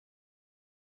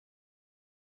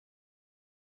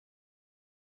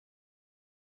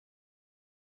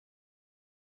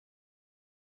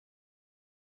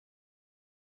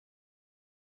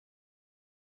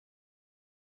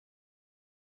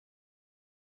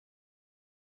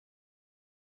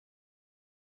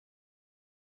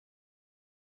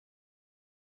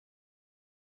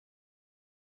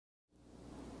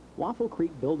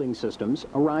Waffle-Crete building systems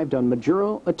arrived on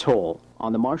Majuro Atoll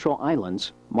on the Marshall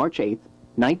Islands March 8,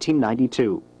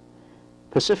 1992.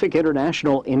 Pacific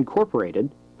International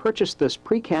Incorporated purchased this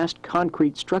precast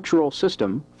concrete structural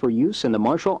system for use in the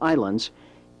Marshall Islands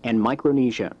and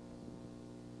Micronesia.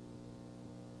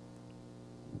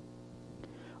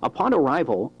 Upon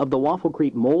arrival of the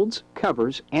Waffle-Crete molds,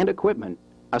 covers, and equipment,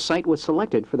 a site was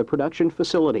selected for the production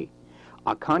facility.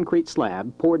 A concrete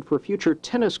slab poured for future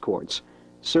tennis courts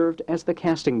served as the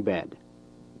casting bed.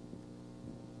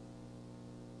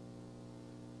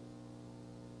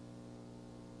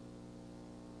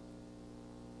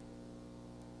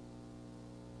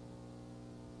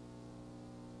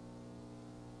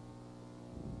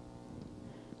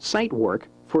 Site work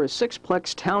for a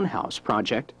six-plex townhouse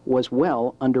project was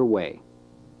well underway.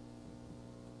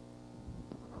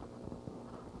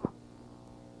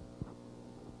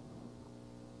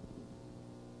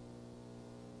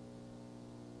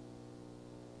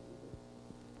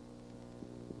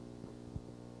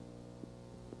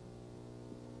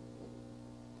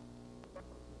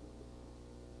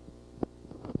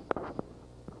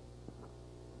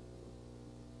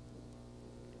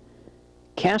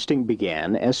 Casting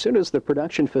began as soon as the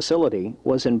production facility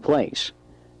was in place.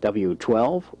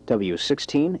 W12,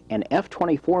 W16, and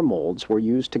F24 molds were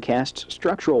used to cast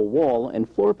structural wall and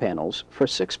floor panels for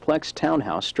six-plex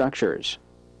townhouse structures.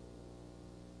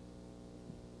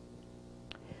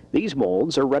 These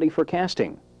molds are ready for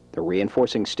casting. The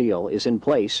reinforcing steel is in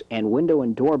place and window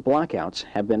and door blockouts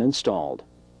have been installed.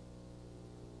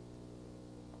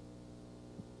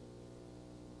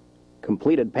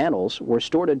 Completed panels were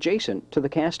stored adjacent to the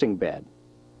casting bed.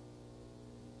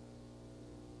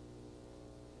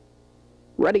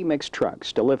 Ready-mix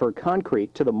trucks deliver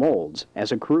concrete to the molds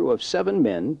as a crew of 7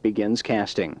 men begins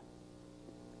casting.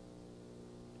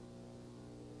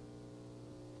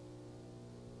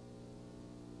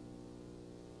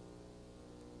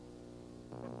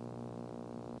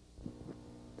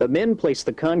 The men place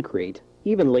the concrete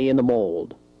evenly in the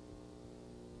mold.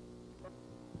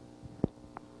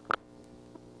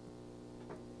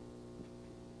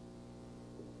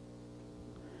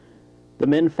 The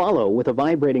men follow with a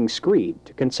vibrating screed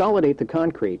to consolidate the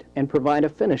concrete and provide a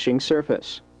finishing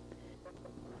surface.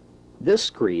 This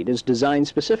screed is designed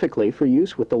specifically for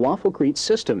use with the Waffle-Crete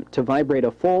system to vibrate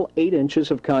a full 8 inches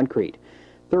of concrete.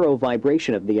 Thorough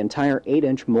vibration of the entire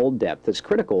 8-inch mold depth is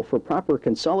critical for proper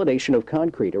consolidation of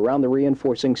concrete around the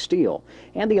reinforcing steel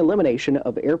and the elimination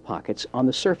of air pockets on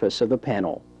the surface of the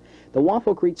panel. The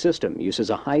Waffle-Crete system uses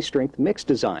a high-strength mix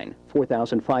design.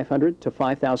 4,500 to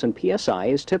 5,000 psi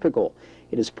is typical.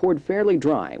 It is poured fairly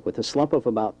dry with a slump of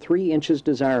about 3 inches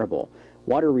desirable.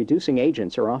 Water-reducing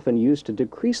agents are often used to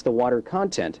decrease the water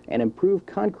content and improve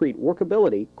concrete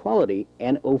workability, quality,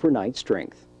 and overnight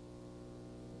strength.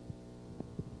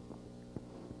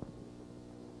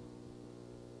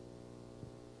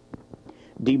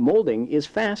 Demolding is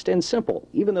fast and simple,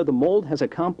 even though the mold has a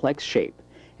complex shape.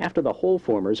 After the hole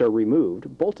formers are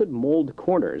removed, bolted mold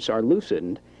corners are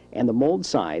loosened and the mold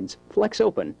sides flex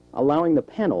open, allowing the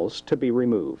panels to be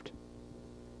removed.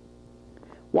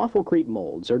 Waffle-Crete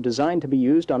molds are designed to be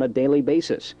used on a daily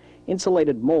basis.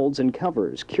 Insulated molds and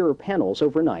covers cure panels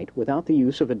overnight without the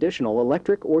use of additional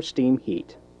electric or steam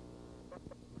heat.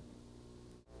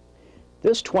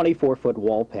 This 24-foot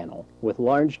wall panel, with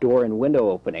large door and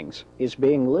window openings, is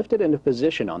being lifted into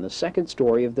position on the second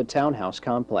story of the townhouse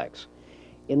complex.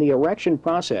 In the erection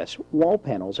process, wall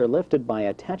panels are lifted by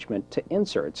attachment to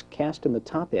inserts cast in the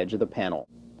top edge of the panel.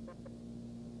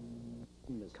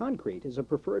 Concrete is a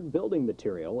preferred building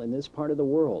material in this part of the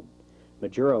world.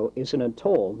 Majuro is an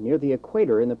atoll near the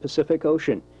equator in the Pacific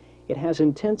Ocean. It has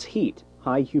intense heat,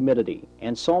 high humidity,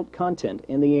 and salt content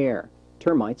in the air.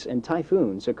 Termites and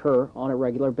typhoons occur on a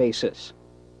regular basis.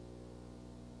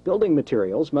 Building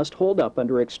materials must hold up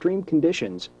under extreme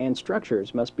conditions, and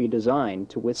structures must be designed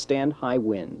to withstand high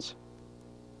winds.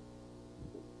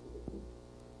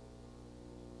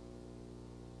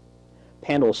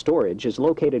 Panel storage is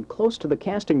located close to the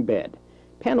casting bed.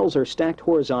 Panels are stacked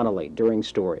horizontally during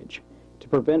storage. To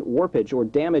prevent warpage or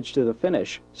damage to the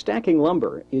finish, stacking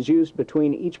lumber is used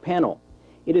between each panel.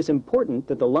 It is important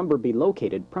that the lumber be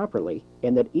located properly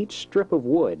and that each strip of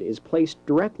wood is placed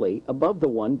directly above the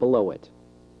one below it.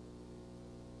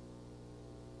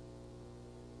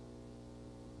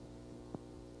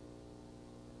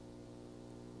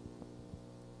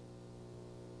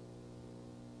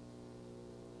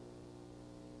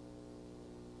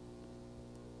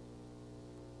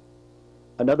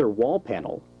 Another wall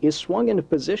panel is swung into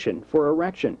position for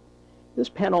erection. This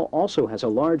panel also has a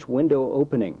large window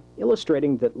opening,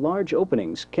 illustrating that large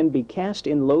openings can be cast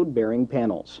in load-bearing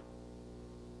panels.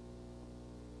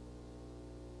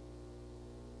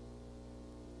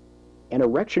 An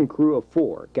erection crew of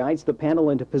 4 guides the panel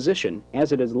into position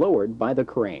as it is lowered by the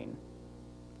crane.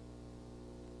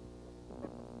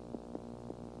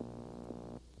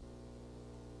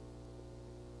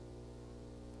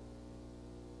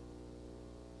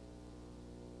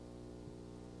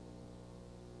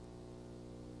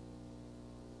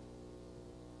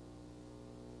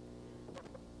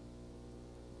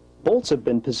 Bolts have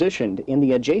been positioned in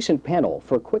the adjacent panel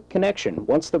for quick connection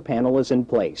once the panel is in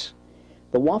place.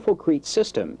 The Waffle-Crete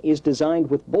system is designed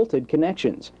with bolted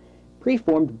connections.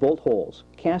 Preformed bolt holes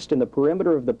cast in the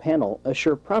perimeter of the panel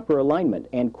assure proper alignment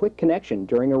and quick connection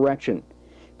during erection.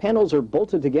 Panels are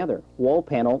bolted together, wall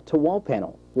panel to wall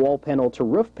panel to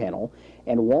roof panel,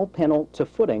 and wall panel to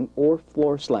footing or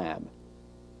floor slab.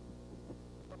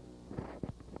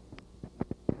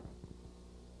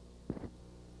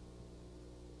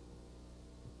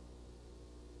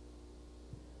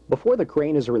 Before the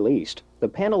crane is released, the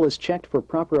panel is checked for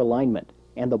proper alignment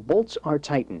and the bolts are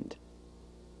tightened.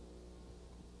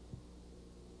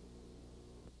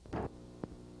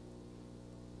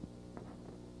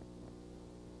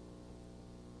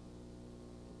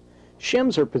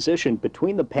 Shims are positioned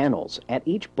between the panels at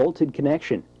each bolted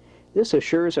connection. This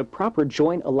assures a proper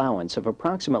joint allowance of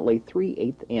approximately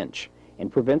 3/8 inch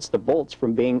and prevents the bolts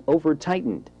from being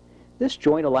over-tightened. This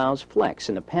joint allows flex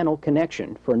in the panel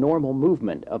connection for normal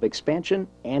movement of expansion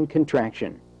and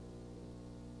contraction.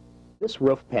 This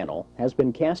roof panel has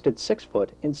been cast at 6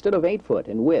 foot instead of 8 foot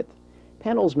in width.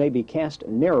 Panels may be cast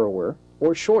narrower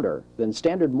or shorter than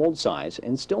standard mold size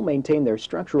and still maintain their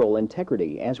structural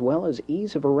integrity as well as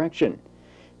ease of erection.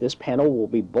 This panel will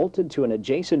be bolted to an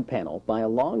adjacent panel by a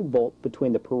long bolt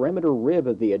between the perimeter rib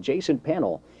of the adjacent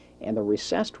panel and the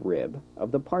recessed rib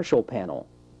of the partial panel.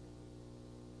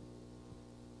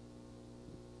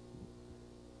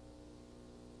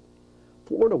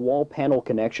 Floor-to-wall panel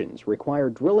connections require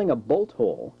drilling a bolt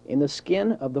hole in the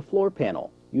skin of the floor panel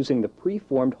using the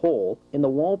preformed hole in the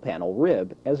wall panel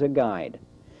rib as a guide.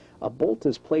 A bolt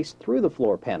is placed through the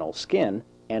floor panel skin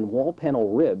and wall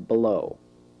panel rib below.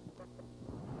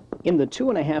 In the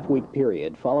 2.5-week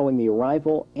period following the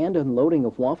arrival and unloading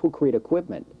of Waffle-Crete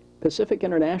equipment, Pacific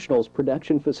International's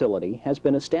production facility has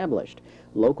been established.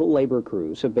 Local labor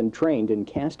crews have been trained in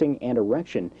casting and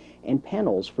erection, and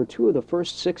panels for 2 of the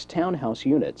first 6 townhouse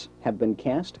units have been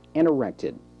cast and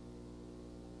erected.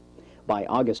 By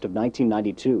August of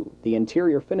 1992, the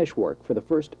interior finish work for the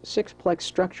first 6-plex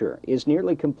structure is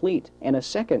nearly complete, and a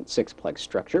second 6-plex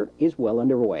structure is well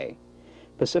underway.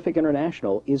 Pacific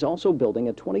International is also building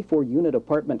a 24-unit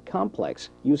apartment complex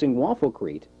using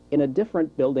Waffle-Crete in a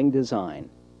different building design.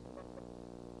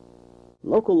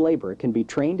 Local labor can be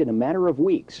trained in a matter of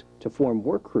weeks to form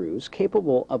work crews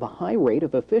capable of a high rate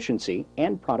of efficiency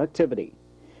and productivity.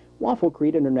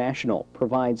 Waffle-Crete International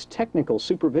provides technical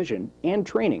supervision and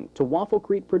training to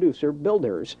Waffle-Crete producer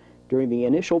builders during the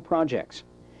initial projects.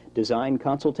 Design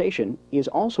consultation is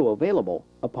also available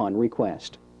upon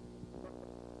request.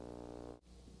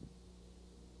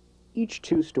 Each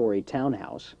 2-story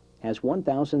townhouse has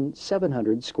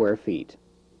 1,700 square feet.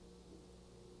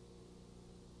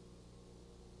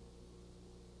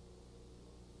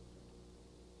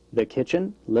 The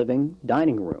kitchen, living,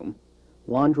 dining room,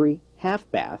 laundry,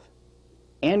 half bath,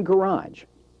 and garage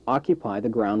occupy the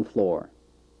ground floor.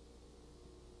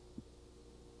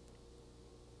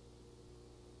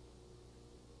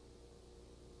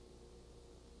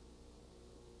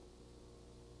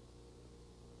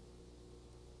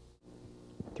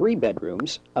 Three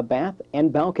bedrooms, a bath,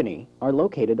 and balcony are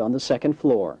located on the second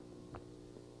floor.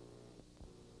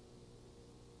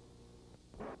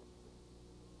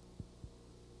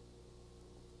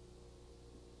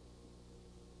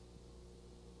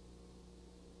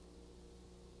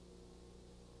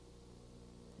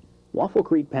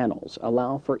 Waffle-Crete panels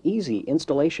allow for easy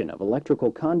installation of electrical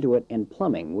conduit and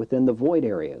plumbing within the void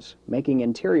areas, making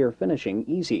interior finishing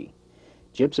easy.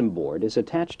 Gypsum board is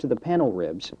attached to the panel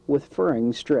ribs with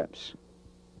furring strips.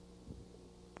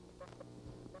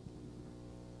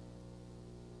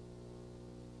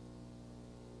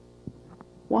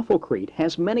 Waffle-Crete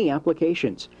has many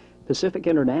applications. Pacific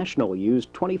International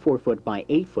used 24-foot by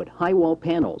 8-foot high wall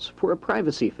panels for a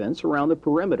privacy fence around the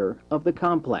perimeter of the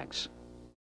complex.